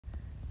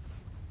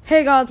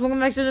Hey guys, welcome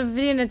back to the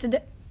video. And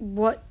today,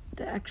 what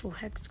the actual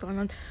heck is going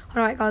on?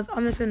 Alright guys,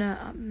 I'm just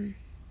gonna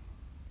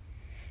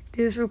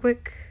do this real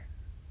quick.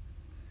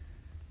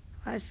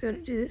 I just gotta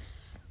do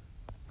this.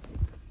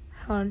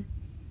 Hold on.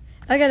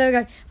 Okay, there we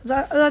go.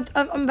 So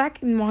I'm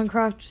back in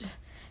Minecraft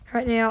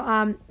right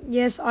now.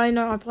 Yes, I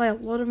know I play a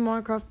lot of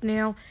Minecraft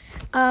now.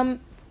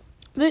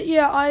 But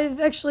yeah, I've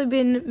actually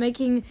been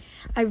making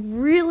a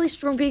really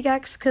strong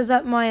pickaxe because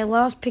my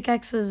last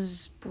pickaxe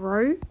is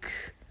broke.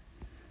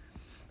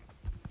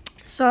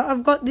 So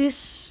I've got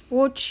this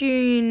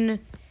fortune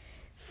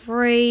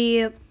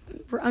 3,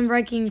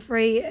 unbreaking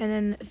 3, and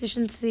then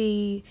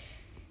efficiency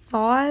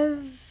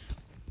 5.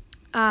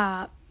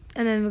 And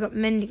then we've got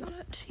mending on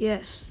it.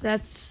 Yes,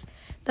 that's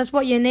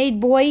what you need,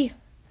 boy.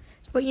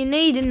 That's what you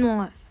need in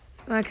life.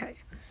 Okay.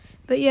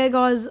 But yeah,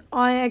 guys,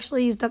 I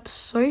actually used up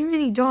so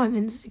many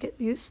diamonds to get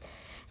this.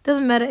 It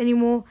doesn't matter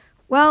anymore.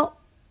 Well,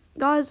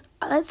 guys,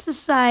 let's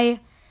just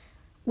say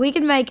we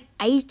can make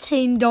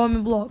 18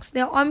 diamond blocks.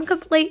 Now, I'm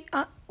complete...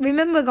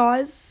 remember,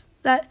 guys,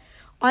 that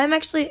I'm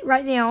actually,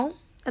 right now,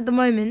 at the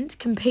moment,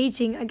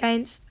 competing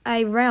against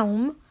a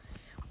realm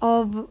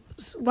of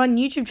one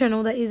YouTube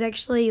channel that is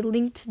actually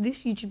linked to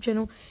this YouTube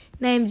channel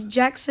named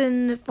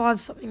Jackson5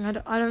 something. I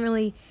don't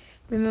really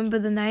remember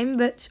the name,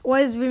 but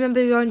always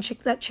remember to go and check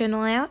that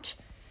channel out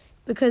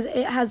because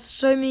it has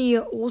so many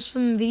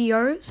awesome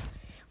videos.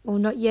 Well,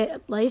 not yet,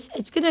 at least.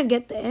 It's going to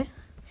get there.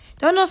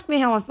 Don't ask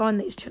me how I find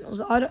these channels.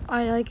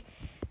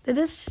 They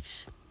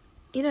just,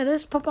 they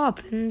just pop up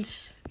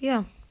and...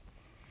 yeah,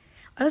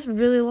 I just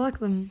really like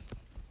them.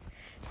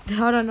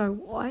 I don't know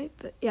why,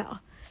 but yeah.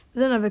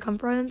 Then I become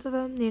friends with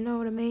them, you know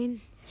what I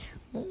mean?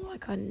 More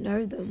like I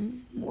know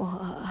them.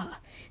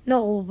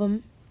 Not all of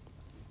them.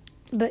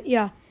 But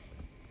yeah.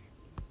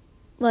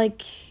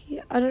 Like,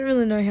 yeah, I don't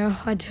really know how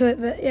I do it,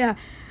 but yeah.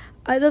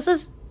 Let's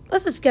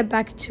just get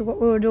back to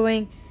what we were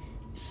doing.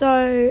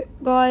 So,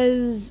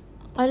 guys,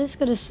 I just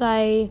gotta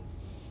say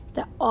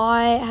that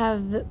I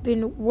have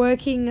been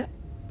working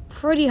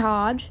pretty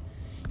hard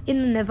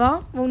in the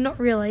Nether. Well, not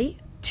really.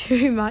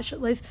 Too much,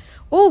 at least.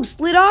 Oh,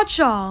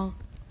 SlidArcher!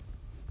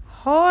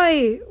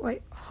 Hi!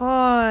 Wait,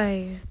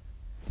 hi.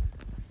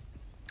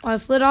 Oh,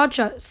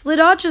 SlidArcher.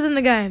 SlidArcher's in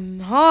the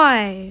game.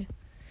 Hi!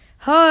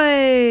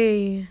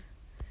 Hi!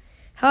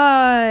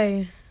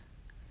 Hi!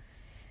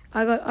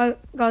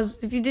 Guys,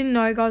 if you didn't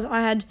know, guys,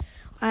 I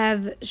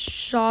have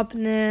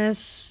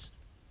sharpness,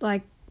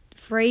 like,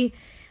 3.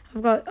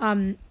 I've got,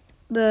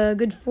 the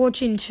good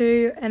fortune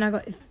 2, and I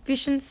got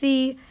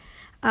efficiency,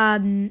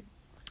 3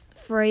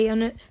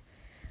 on it.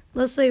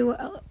 Let's see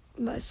what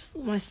my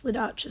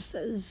SlidArcher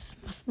says.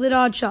 My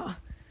SlidArcher.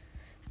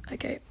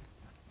 Okay.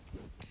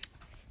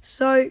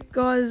 So,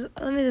 guys,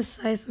 let me just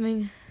say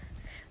something.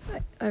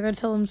 I gotta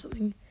tell them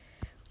something.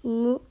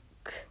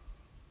 Look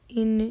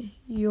in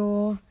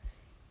your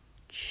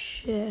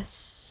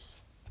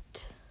chest.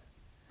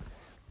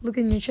 Look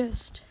in your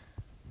chest.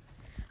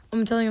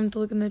 I'm telling them to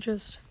look in their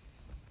chest.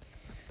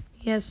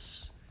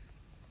 Yes.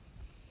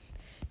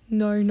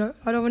 No,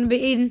 I don't want to be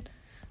eaten.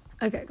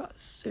 Okay, guys,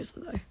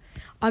 seriously though,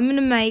 I'm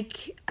gonna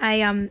make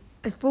a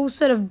full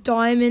set of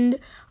diamond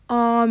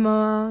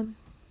armor.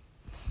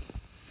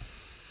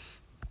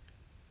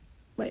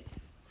 Wait.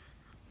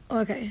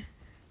 Okay.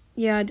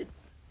 Yeah, I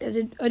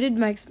did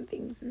make some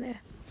things in there.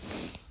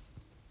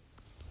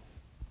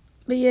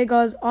 But yeah,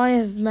 guys, I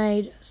have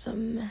made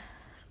some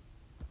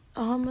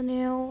armor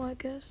now, I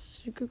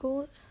guess you could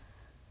call it.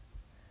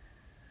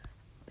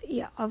 But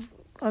yeah, I've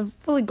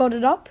fully got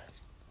it up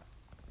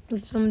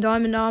with some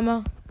diamond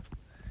armor.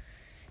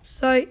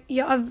 So,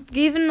 yeah, I've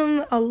given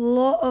them a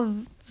lot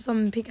of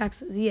some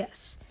pickaxes,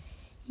 yes.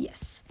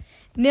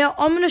 Now,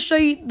 I'm going to show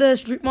you the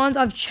strip mines.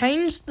 I've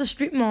changed the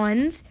strip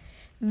mines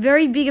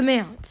very big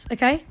amounts,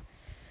 okay?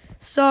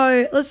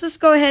 So, let's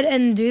just go ahead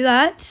and do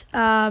that.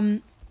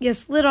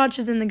 Yes,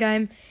 SlidArcher's in the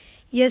game.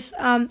 Yes,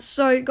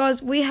 so,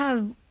 guys, we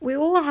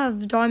all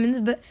have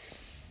diamonds, but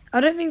I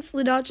don't think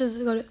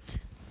SlidArcher's got it.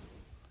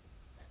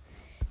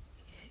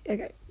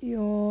 Okay,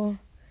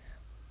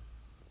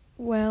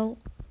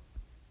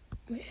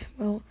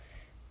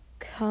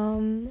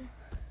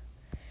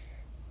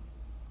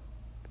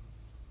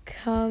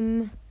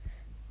 come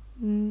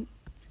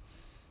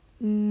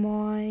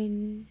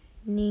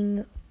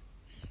mining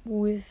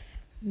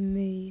with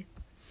me.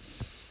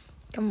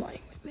 Come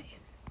mining with me.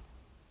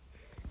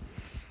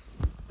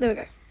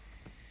 There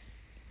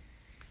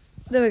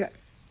we go.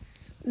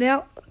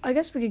 Now, I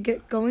guess we could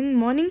get going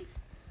mining.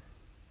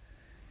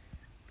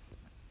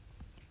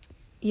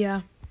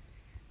 Yeah.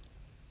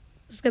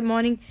 Let's get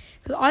mining.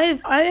 Because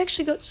I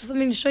actually got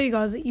something to show you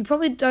guys that you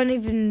probably don't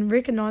even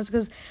recognize,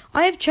 because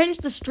I have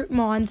changed the strip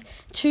mines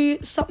to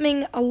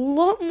something a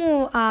lot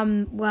more,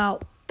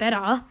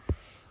 better.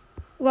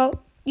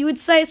 Well, you would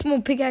say it's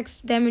more pickaxe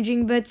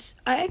damaging, but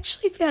I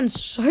actually found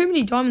so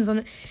many diamonds on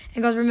it.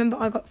 And guys, remember,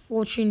 I got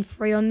fortune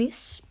 3 on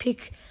this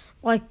pick.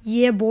 Like,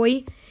 yeah,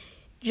 boy.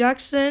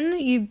 Jackson,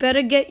 you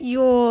better get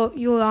your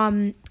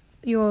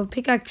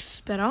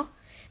pickaxe better,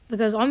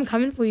 because I'm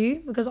coming for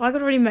you, because I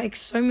could already make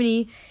so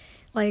many,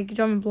 like,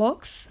 diamond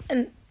blocks.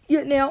 And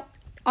Yeah, now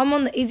I'm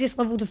on the easiest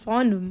level to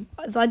find them.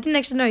 So I didn't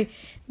actually know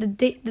the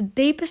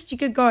deepest you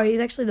could go is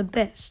actually the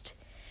best.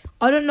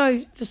 I don't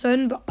know for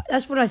certain, but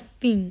that's what I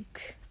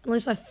think. At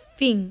least I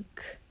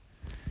think.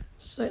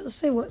 So let's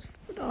see what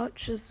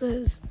SlidArcher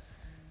says.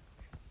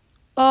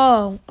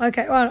 Oh,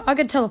 okay. Well, I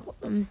could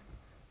teleport them.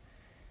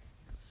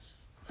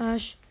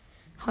 Hold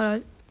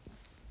on.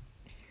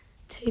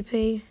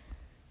 TP.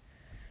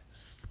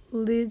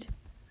 SlidArch.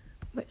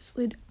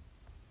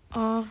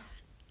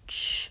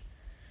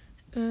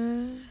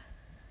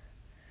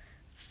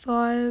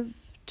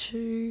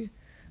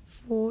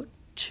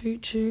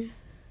 52422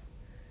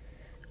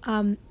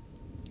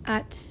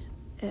 at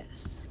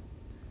S.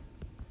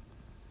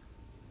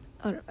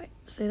 Oh no, wait,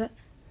 see that?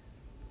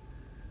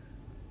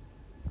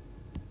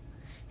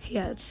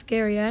 Yeah, it's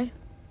scary, eh?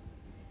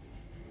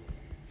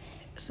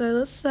 So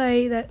let's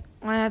say that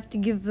I have to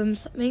give them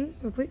something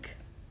real quick.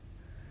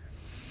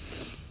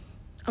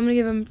 I'm gonna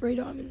give them 3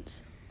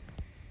 diamonds.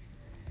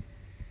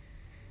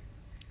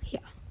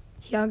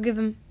 Here, I'll give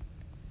them.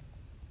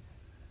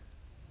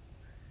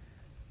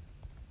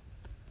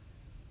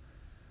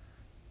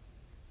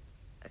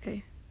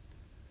 Okay.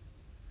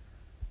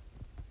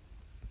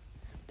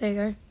 There you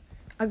go.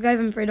 I gave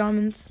him 3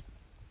 diamonds.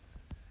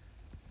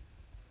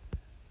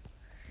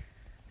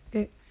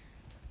 Okay.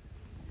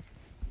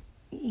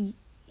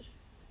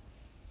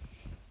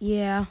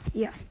 Yeah.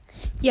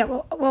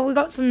 Well, we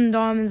got some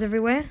diamonds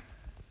everywhere.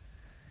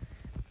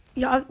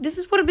 Yeah, this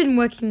is what I've been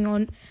working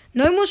on.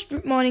 No more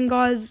strip mining,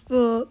 guys,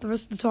 for the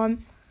rest of the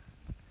time.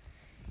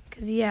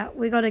 Because, yeah,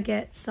 we got to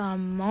get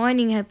some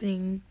mining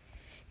happening.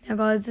 Now,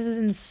 guys, this is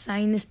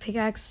insane, this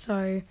pickaxe.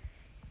 So,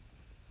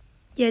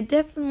 yeah,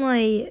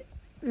 definitely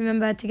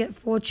remember to get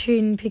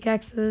fortune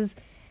pickaxes.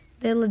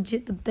 They're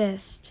legit the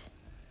best.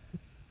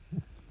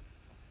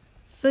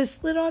 So,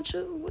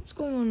 SlidArcher, what's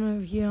going on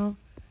over here?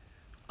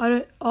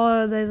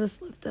 Oh, they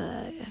just left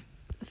a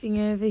thing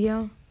over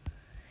here.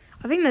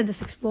 I think they're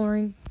just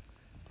exploring.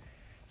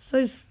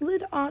 So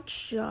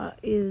SlidArcher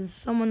is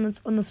someone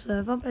that's on the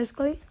server,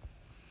 basically.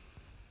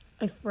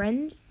 A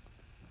friend.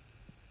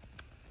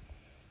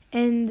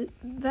 And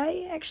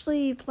they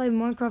actually play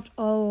Minecraft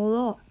a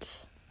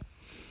lot.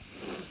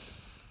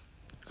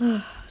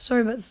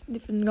 Sorry about this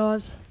different,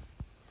 guys.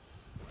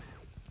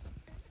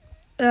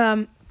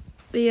 But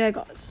yeah,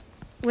 guys.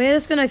 We're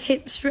just going to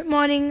keep strip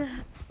mining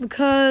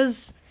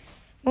because...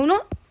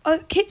 Well, I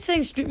keep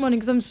saying strip mining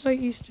because I'm so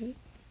used to it.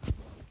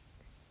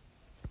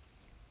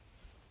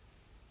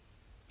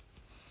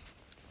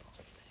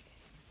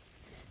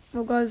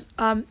 Well, guys,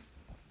 I'm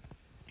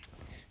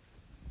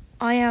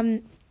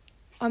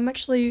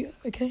actually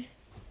okay.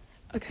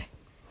 Okay.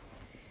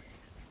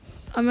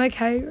 I'm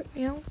okay right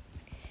now.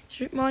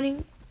 Strip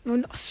mining. Well,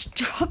 no,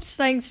 stop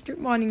saying strip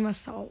mining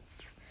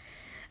myself.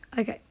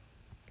 Okay.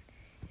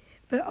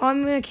 But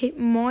I'm going to keep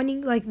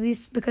mining like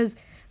this because,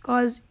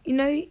 guys, you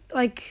know,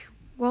 like,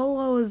 while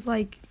I was,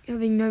 like,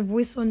 having no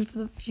voice on for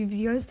the few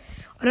videos,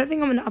 I don't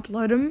think I'm going to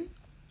upload them.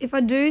 If I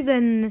do,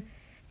 then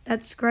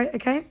that's great,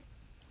 okay?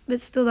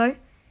 But still, though.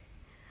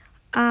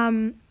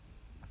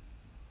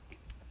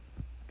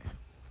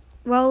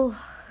 Well,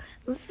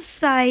 let's just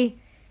say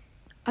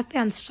I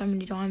found so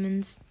many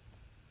diamonds.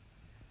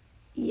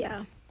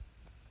 Yeah.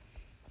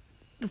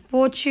 The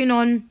fortune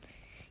on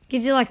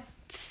gives you like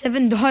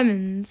 7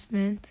 diamonds,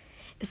 man.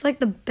 It's like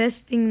the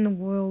best thing in the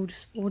world,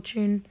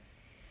 fortune.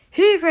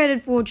 Who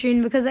created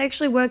fortune? Because it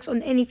actually works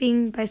on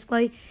anything,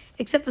 basically,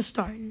 except for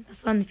stone.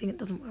 That's the only thing it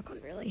doesn't work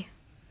on, really.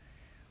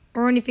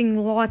 Or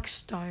anything like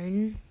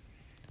stone.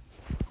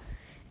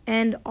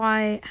 And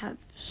I have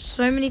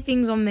so many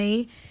things on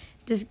me.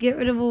 Just get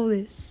rid of all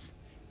this.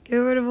 Get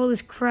rid of all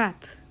this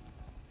crap.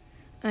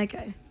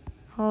 Okay.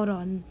 Hold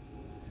on.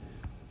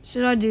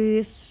 Should I do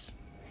this?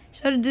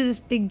 Should I do this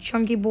big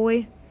chunky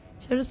boy?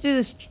 Should I just do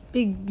this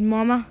big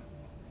mama?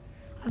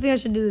 I think I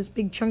should do this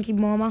big chunky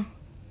mama.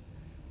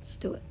 Let's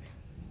do it.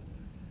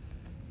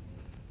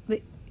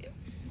 Wait.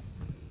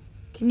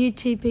 Can you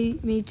TP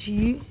me to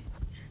you?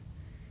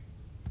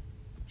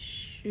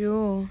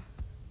 Sure.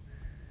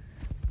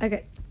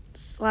 Okay.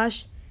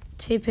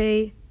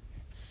 /TP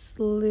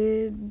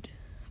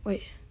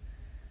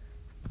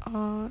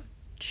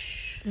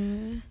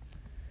SlidArcher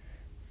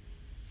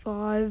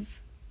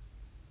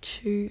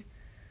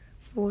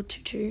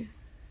 52422.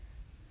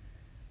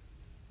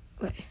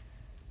 Wait,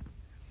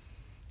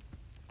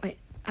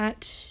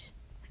 at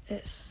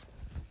S.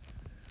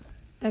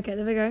 Okay,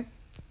 there we go.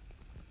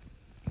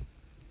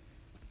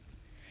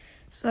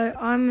 So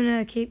I'm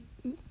gonna keep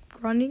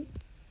grinding.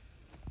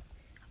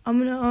 I'm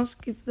gonna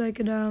ask if they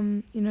could,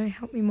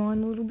 help me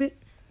mine a little bit.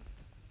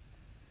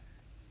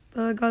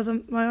 But guys,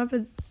 my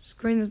iPad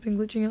screen has been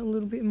glitching out a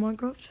little bit in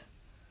Minecraft.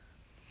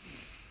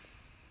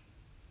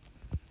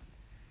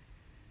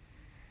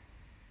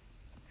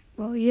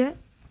 Well, yeah,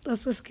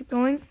 let's just keep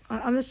going.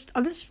 I'm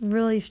just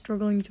really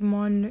struggling to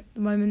mine at the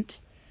moment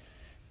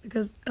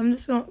because I'm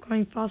just not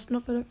going fast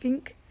enough, I don't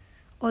think.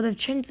 Oh, they've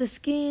changed the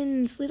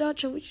skin.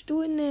 SlidArcher, what you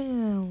doing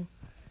now?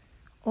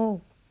 Oh.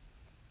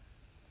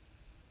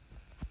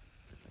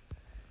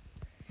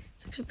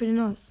 It's actually pretty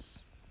nice.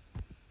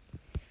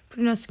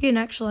 Pretty nice skin,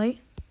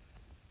 actually.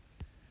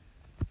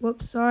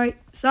 Whoops, sorry.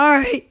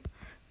 Sorry!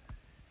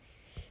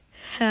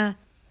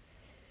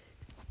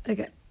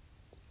 Okay.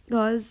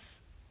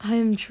 Guys, I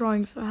am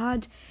trying so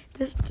hard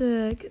just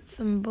to get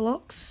some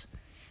blocks.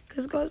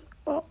 Because, guys,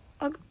 well,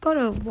 I've got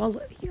a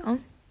wallet here.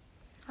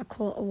 I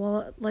call it a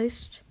wallet, at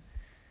least.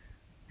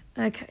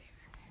 Okay.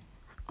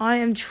 I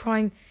am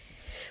trying...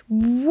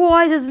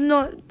 Why does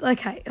not...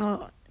 Okay,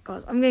 hold on.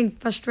 Guys, I'm getting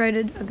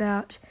frustrated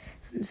about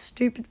some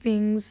stupid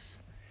things,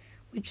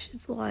 which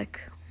is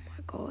like, oh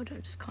my god, I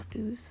just can't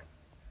do this.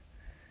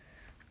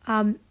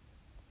 Hold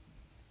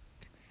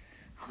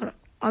on.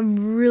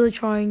 I'm really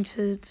trying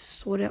to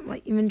sort out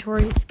my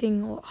inventory. It's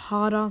getting a lot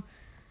harder.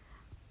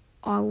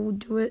 I will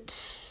do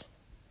it.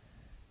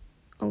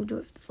 I will do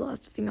it for this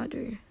last thing I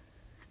do.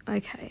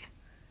 Okay.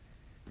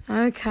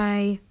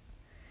 Okay.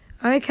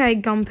 Okay,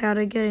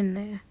 gunpowder, get in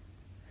there.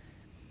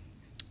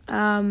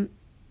 I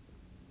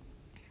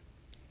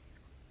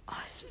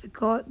just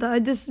forgot that I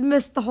just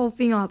messed the whole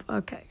thing up.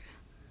 Okay.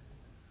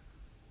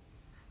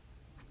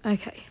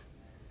 Okay.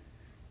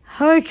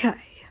 Okay.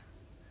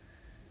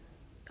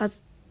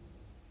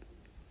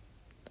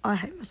 I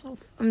hate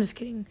myself. I'm just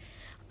kidding.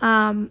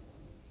 Oh,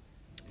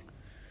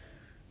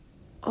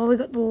 we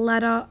got the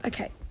ladder.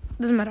 Okay.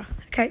 Doesn't matter.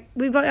 Okay.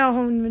 We've got our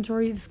whole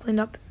inventory just cleaned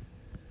up.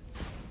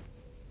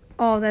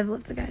 Oh, they've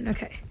left again.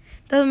 Okay.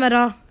 Doesn't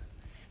matter.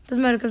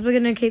 Doesn't matter because we're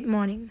going to keep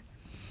mining.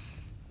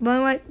 By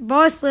the way,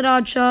 bye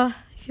SlidArcher.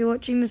 If you're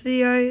watching this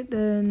video,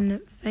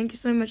 then thank you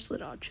so much,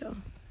 SlidArcher.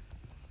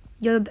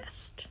 You're the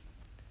best.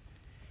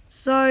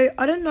 So,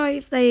 I don't know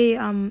if they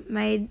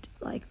made,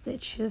 like, their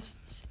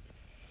chests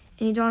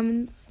any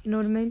diamonds. You know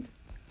what I mean?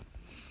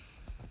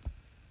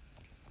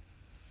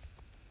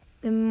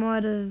 They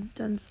might have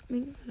done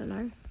something. I don't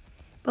know.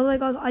 By the way,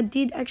 guys, I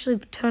did actually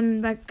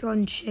turn back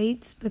on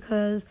cheats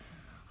because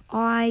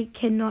I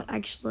cannot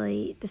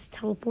actually just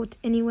teleport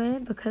anywhere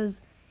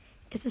because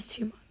it's just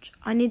too much.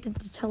 I needed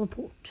to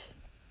teleport.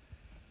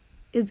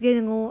 It's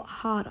getting a lot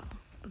harder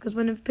because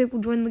whenever people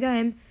join the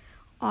game,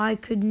 I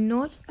could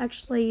not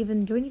actually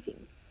even do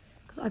anything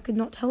because I could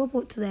not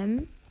teleport to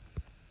them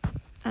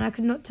and I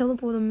could not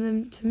teleport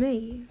them to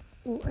me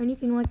or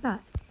anything like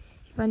that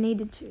if I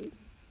needed to.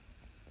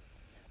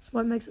 That's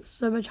why it makes it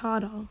so much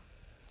harder.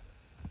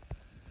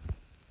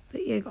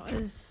 But yeah,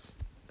 guys,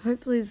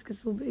 hopefully this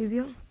gets a little bit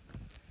easier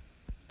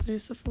to do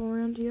stuff all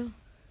around here.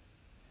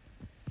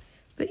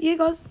 But yeah,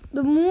 guys,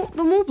 the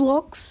more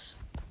blocks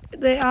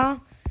there are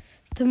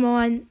to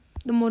mine,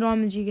 the more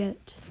diamonds you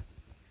get.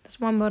 That's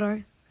my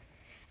motto.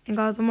 And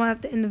guys, I might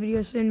have to end the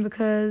video soon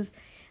because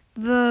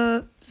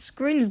the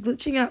screen is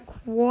glitching out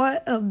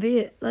quite a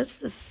bit.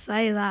 Let's just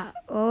say that.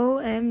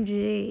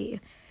 OMG.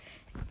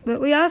 But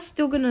we are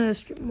still gonna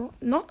strip mine.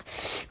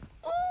 Not.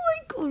 Oh my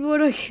god, why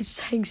do I keep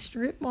saying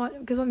strip mine?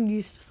 Because I'm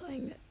used to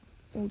saying it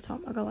all the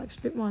time. I go like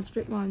strip mine,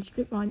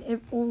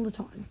 all the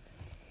time.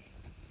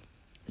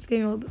 It's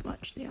getting a little bit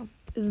much now,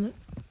 isn't it?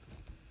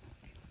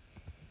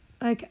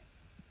 Okay.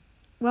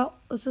 Well,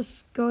 let's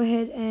just go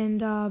ahead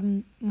and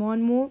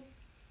mine more.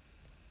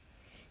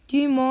 Do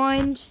you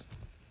mind?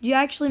 Do you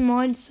actually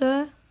mind,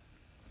 sir?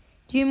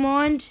 Do you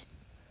mind?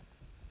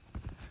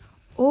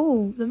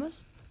 Oh,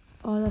 that's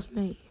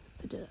me.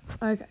 I did it.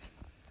 Okay.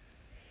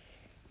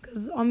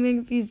 Because I'm getting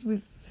confused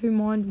with who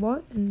mined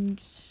what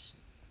and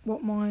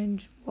what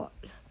mined what.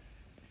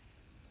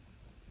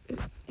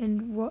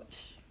 And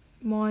what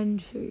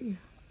mined who.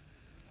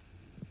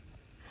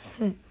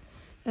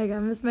 Okay,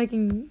 I'm just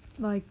making,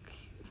 like,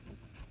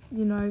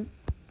 you know,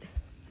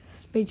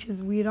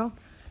 speeches weirder.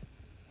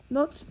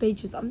 Not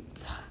speeches,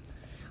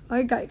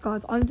 okay,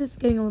 guys, I'm just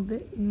getting a little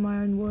bit in my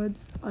own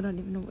words. I don't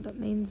even know what that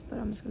means, but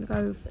I'm just going to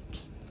go with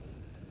it.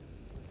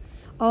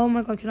 Oh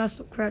my god, can I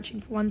stop crouching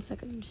for 1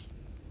 second?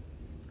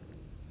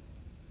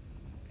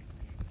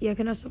 Yeah,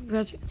 can I stop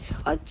crouching?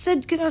 I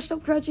said, can I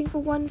stop crouching for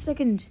 1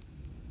 second?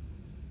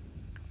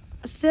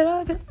 I said,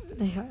 okay,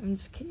 I'm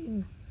just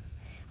kidding.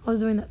 I was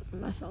doing that for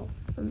myself,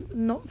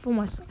 not for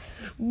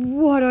myself.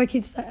 Why do I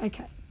keep saying?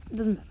 Okay, it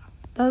doesn't matter.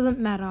 Doesn't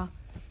matter.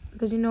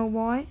 Because you know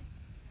why?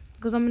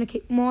 Because I'm going to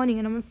keep mining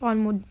and I'm going to find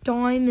more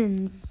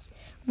diamonds.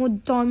 More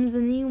diamonds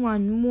than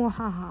anyone. More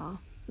haha.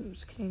 I'm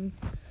just kidding.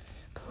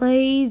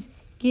 Please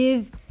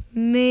give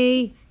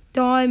me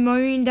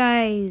diamond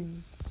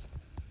days.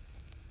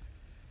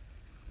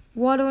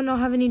 Why do I not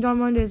have any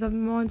diamond days? I've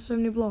mined so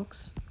many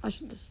blocks. I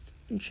should just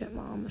enchant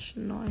my armor,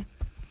 shouldn't I?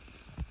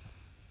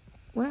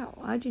 Wow,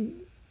 I didn't...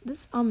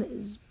 This armor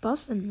is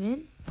bussin',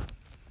 man.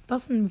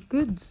 Bussin' with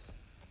goods.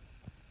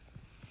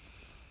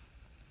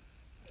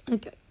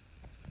 Okay.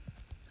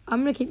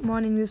 I'm going to keep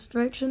mining this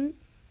direction.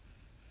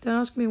 Don't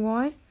ask me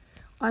why.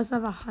 I just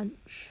have a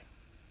hunch.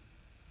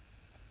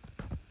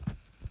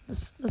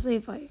 Let's see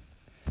if I...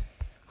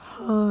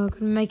 Oh, I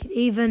can make it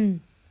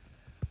even.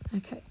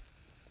 Okay.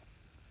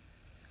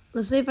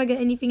 Let's see if I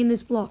get anything in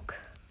this block.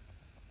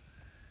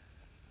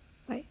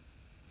 Wait.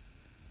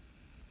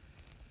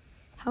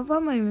 How far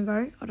am I going to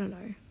go? I don't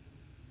know.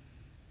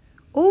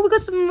 Oh, we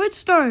got some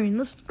redstone.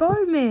 Let's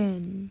go,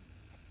 man.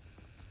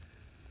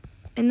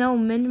 And that'll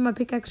mend my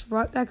pickaxe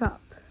right back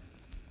up.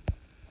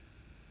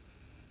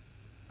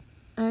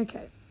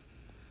 Okay.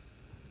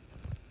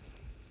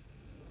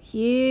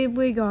 Here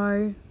we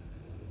go.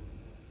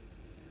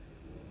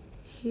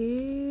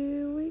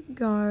 Here we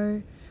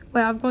go.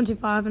 Wait, I've gone too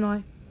far, haven't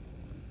I?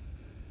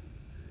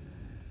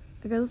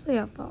 Okay, let's see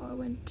how far I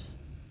went.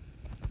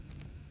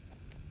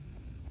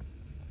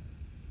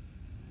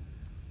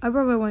 I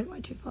probably went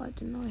way too far,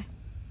 didn't I?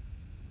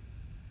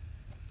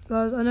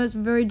 Guys, I know it's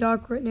very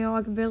dark right now.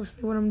 I can barely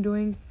see what I'm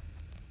doing.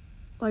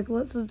 Like,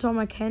 lots of the time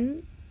I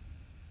can.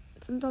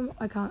 Sometimes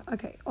I can't.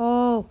 Okay.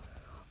 Oh,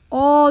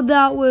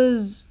 that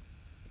was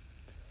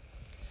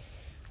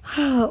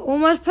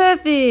almost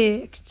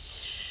perfect.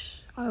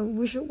 I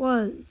wish it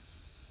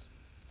was.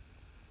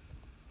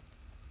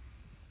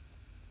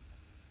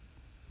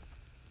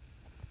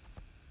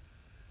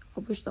 I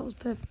wish that was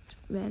perfect.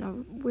 Man,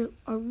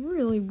 I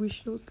really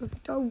wish it was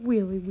perfect. I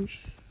really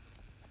wish.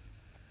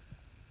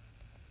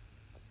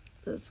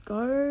 Let's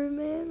go,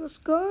 man. Let's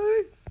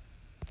go.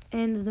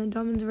 And there's no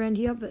diamonds around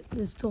here, but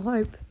there's still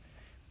hope.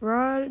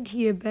 Right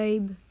here,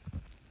 babe.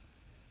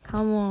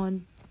 Come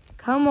on.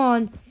 Come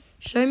on.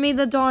 Show me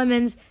the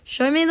diamonds.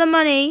 Show me the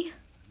money.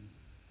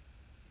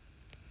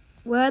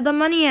 Where the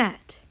money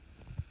at?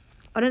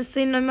 I don't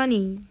see no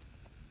money.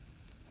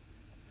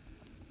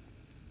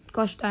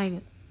 Gosh dang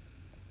it.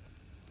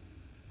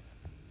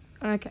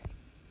 Okay.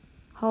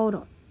 Hold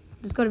on.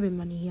 There's got to be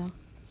money here.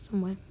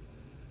 Somewhere.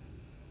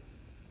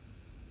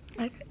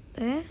 Okay.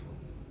 There.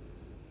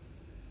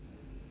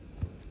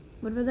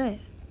 What about there?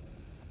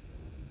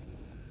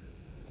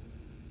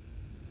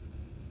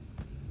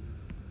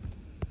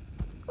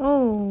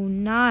 Oh,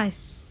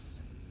 nice.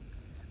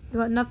 We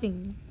got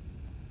nothing.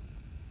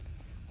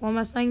 Why am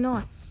I saying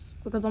nice?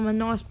 Because I'm a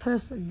nice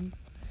person.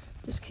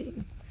 Just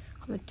kidding.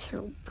 I'm a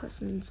terrible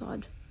person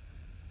inside.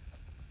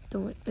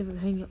 Don't ever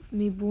hang up for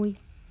me, boy.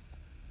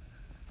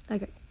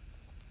 Okay.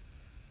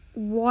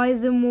 Why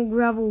is there more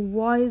gravel?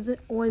 Why is there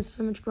always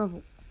so much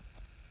gravel?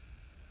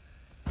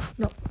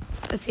 No.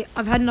 That's it.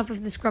 I've had enough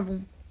of this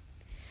gravel.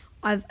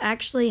 I've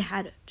actually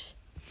had it.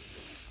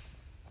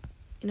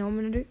 You know what I'm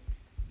going to do?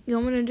 You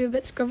know what I'm going to do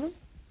about this gravel?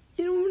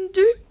 You know what I'm going to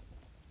do?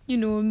 You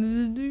know what I'm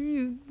going to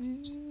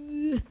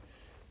do?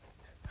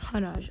 I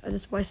know, I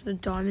just wasted a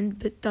diamond,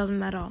 but it doesn't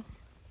matter.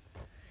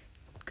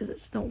 Because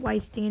it's not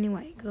wasting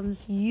anyway. Because I'm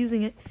just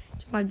using it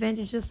to my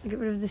advantage just to get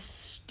rid of this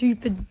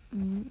stupid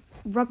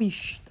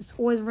rubbish that's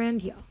always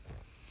around here.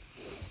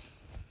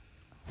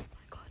 Oh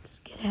my god,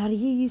 just get out of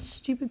here, you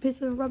stupid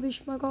piece of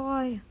rubbish, my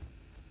guy.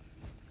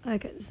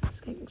 Okay, this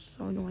is getting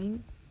so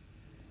annoying.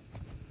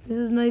 This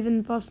is not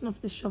even fast enough,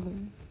 this shovel.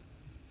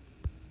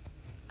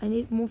 I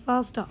need it more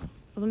faster.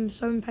 Because I'm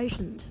so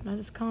impatient and I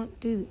just can't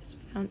do this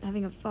without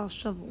having a fast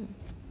shovel.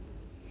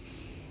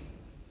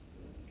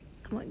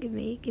 Come on,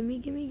 gimme.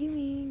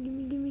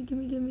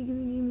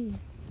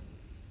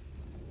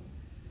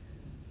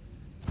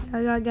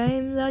 I got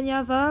games on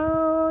your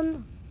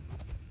phone.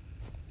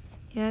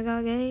 Yeah, I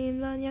got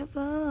games on your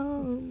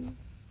phone.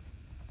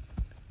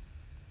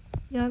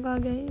 Yeah, I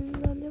got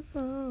games on your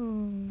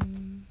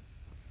phone.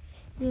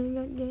 Yeah, I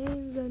got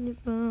games on your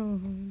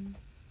phone.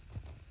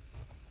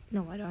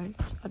 No, I don't.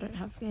 I don't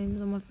have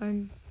games on my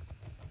phone.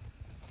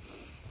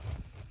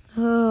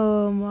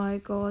 Oh my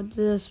god,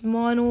 just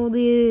mine all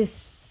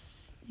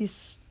this. You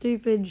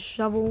stupid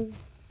shovel.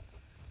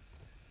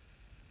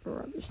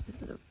 Rubbish,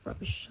 this is a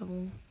rubbish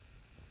shovel.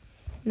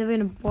 Never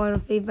gonna buy it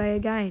off eBay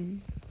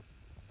again.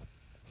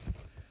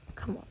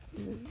 Come on,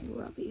 this is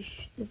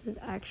rubbish. This is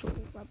actual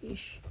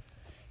rubbish.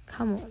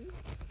 Come on,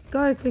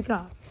 go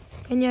quicker.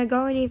 Can you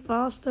go any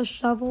faster,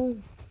 shovel?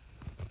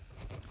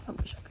 I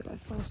wish I could go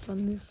faster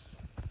on this.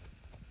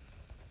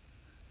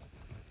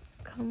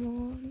 Come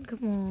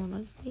on, I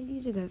just need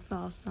you to go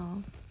faster.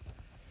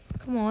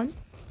 Come on.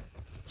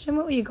 Show me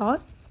what you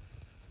got.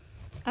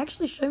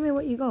 Actually, show me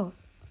what you got.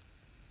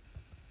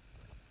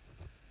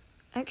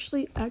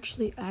 Actually,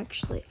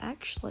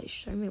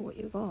 show me what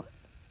you got.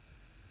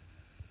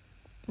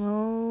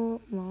 Oh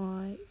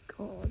my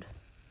god.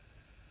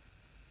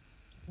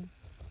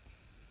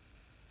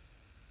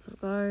 Let's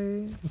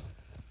go.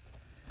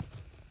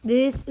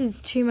 This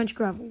is too much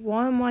gravel.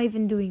 Why am I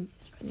even doing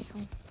this right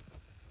now?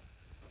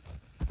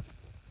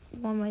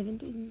 Why am I even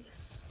doing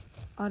this?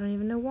 I don't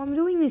even know why I'm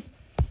doing this.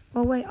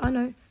 Oh wait, I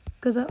know.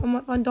 Because I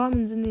might find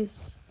diamonds in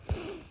this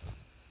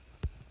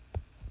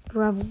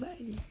gravel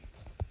vein.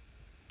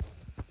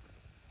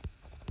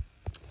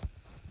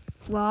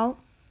 Well,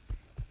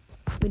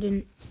 we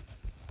didn't.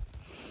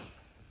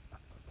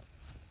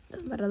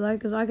 Doesn't matter though,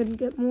 because I can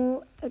get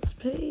more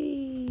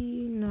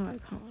XP. No, I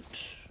can't.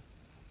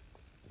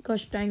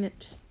 Gosh dang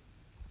it.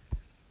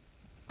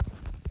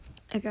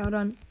 Okay, hold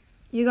on.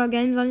 You got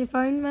games on your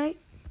phone, mate?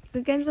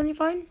 You got games on your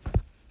phone?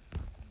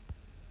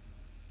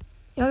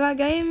 You got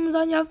games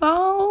on your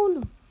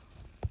phone?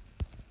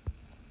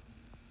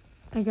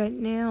 Okay,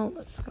 now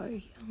let's go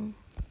here.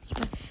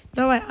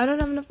 No, wait, I don't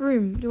have enough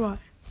room, do I?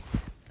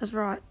 That's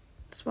right.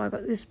 That's why I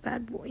got this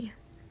bad boy.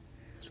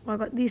 That's why I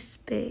got this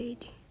bed.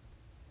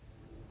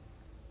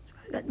 That's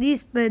why I got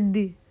this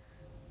bed.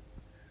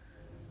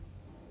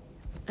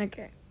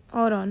 Okay,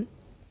 hold on.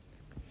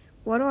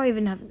 Why do I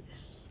even have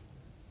this?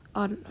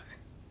 I don't know.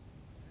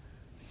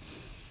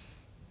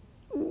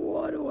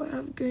 Why do I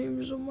have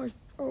games on my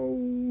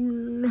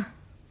phone?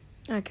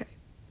 Okay.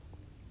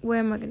 Where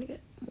am I going to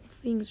get more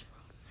things from?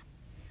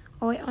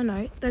 Oh, wait, I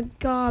know. The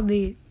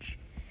garbage.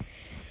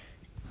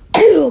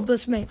 Oh,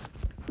 bless me.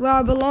 Where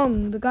I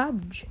belong. The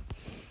garbage.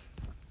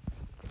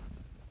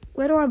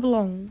 Where do I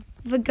belong?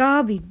 The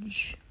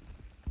garbage.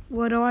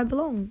 Where do I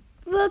belong?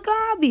 The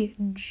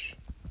garbage.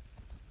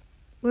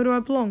 Where do I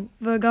belong?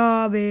 The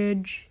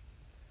garbage.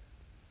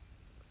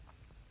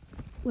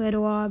 Where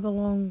do I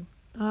belong?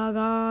 The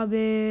garbage.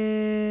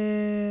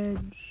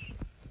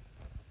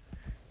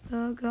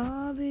 The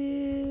garbage.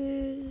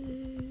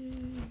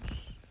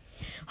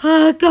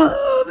 The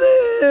garbage.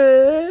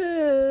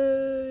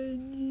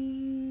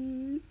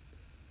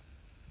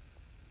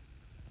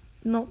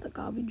 Not the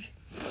garbage.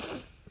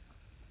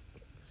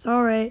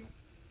 Sorry.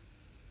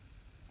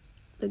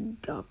 The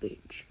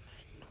garbage,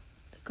 man.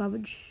 The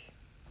garbage.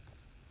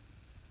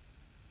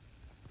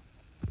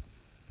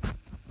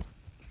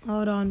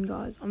 Hold on,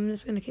 guys. I'm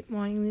just going to keep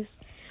mining this.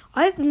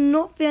 I have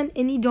not found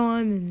any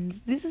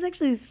diamonds. This is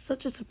actually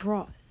such a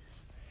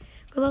surprise.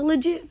 Because I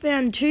legit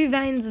found 2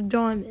 veins of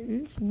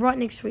diamonds right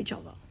next to each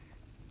other.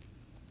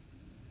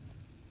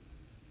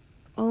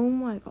 Oh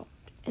my god.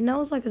 And that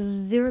was like a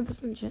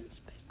 0% chance,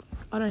 basically.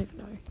 I don't even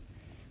know.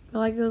 But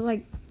like, there was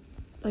like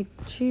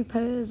 2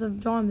 pairs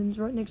of diamonds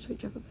right next to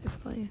each other,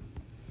 basically.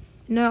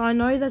 No, I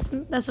know that's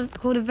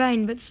called a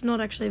vein, but it's not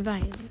actually a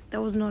vein.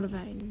 That was not a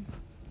vein.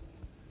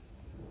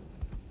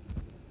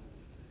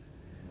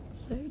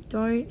 So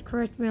don't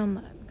correct me on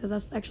that, because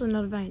that's actually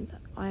not a vein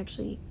that I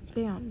actually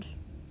found.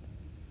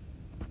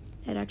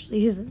 It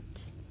actually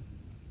isn't.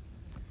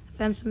 I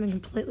found something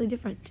completely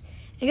different.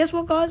 And guess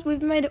what, guys?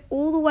 We've made it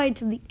all the way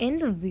to the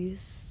end of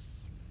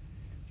this.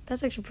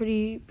 That's actually a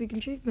pretty big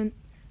achievement.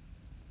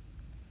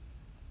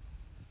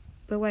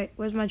 But wait,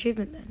 where's my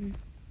achievement then?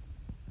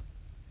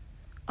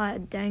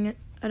 Dang it.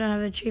 I don't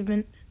have an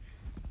achievement.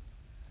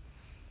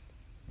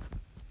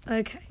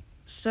 Okay.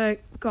 So,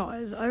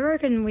 guys, I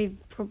reckon we've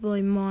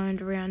probably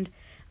mined around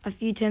a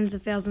few tens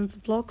of thousands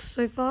of blocks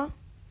so far.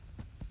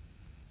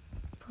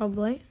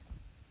 Probably.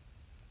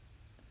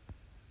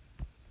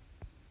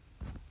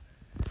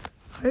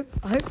 I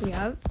hope we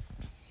have.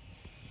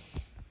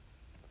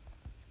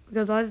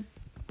 Because I've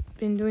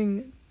been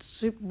doing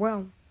super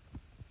well.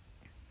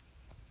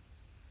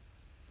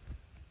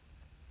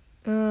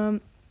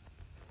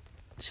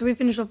 Should we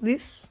finish off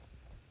this?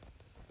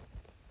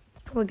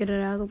 Probably get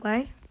it out of the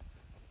way.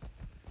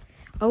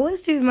 I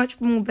always do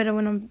much more better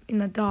when I'm in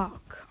the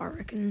dark, I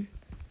reckon.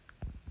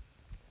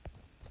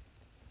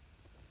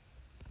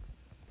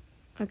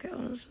 Okay,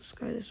 let's just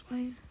go this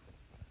way.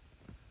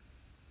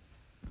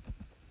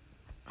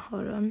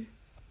 Hold on.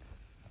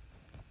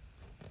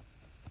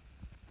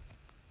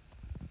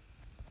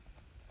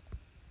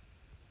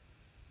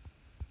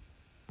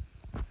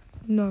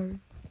 No.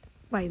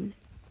 Wait a minute.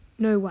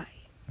 No way.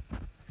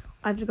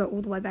 I have to go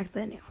all the way back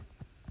there now.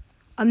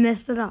 I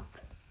messed it up.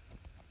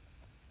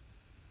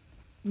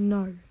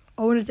 No.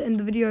 I wanted to end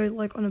the video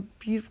like on a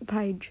beautiful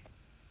page.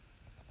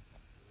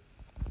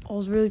 I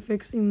was really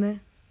focusing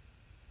there.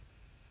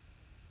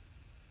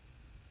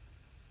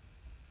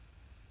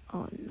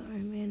 Oh no,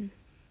 man.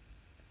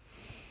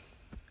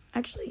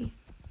 Actually,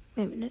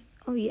 wait a minute.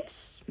 Oh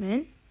yes,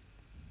 man.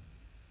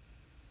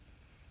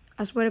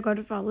 I swear to God,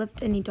 if I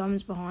left any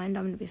diamonds behind,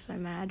 I'm going to be so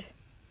mad.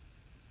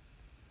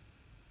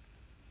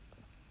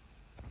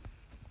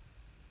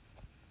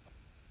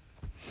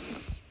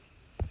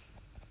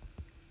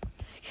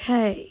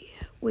 Okay,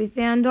 we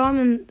found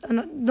diamond,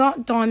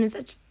 not diamonds,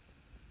 it's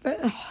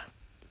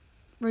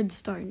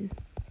redstone.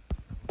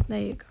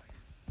 There you go.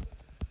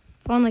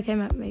 Finally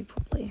came at me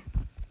properly.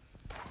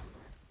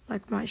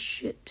 Like my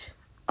shit.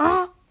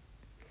 Ah!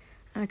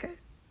 Okay,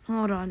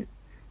 hold on.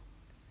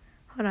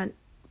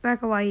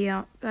 Back away,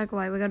 yeah. Back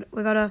away. We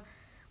gotta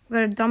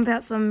dump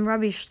out some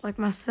rubbish like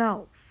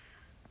myself.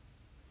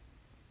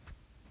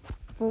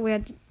 Before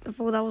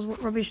that was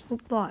what rubbish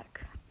looked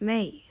like.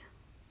 Me.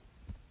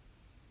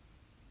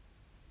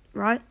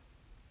 Right?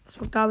 That's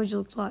what garbage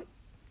looks like.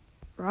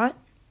 Right?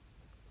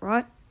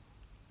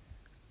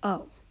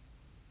 Oh.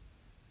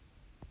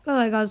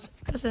 Alright guys,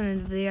 that's the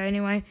end of the video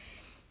anyway.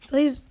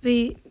 Please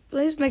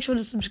make sure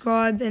to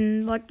subscribe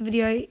and like the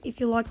video if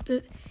you liked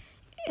it.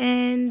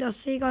 And I'll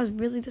see you guys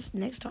really just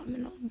next time.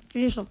 And I'll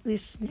finish off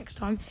this next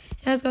time.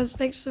 Anyways guys,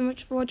 thanks so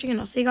much for watching and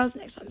I'll see you guys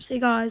next time. See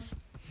you guys.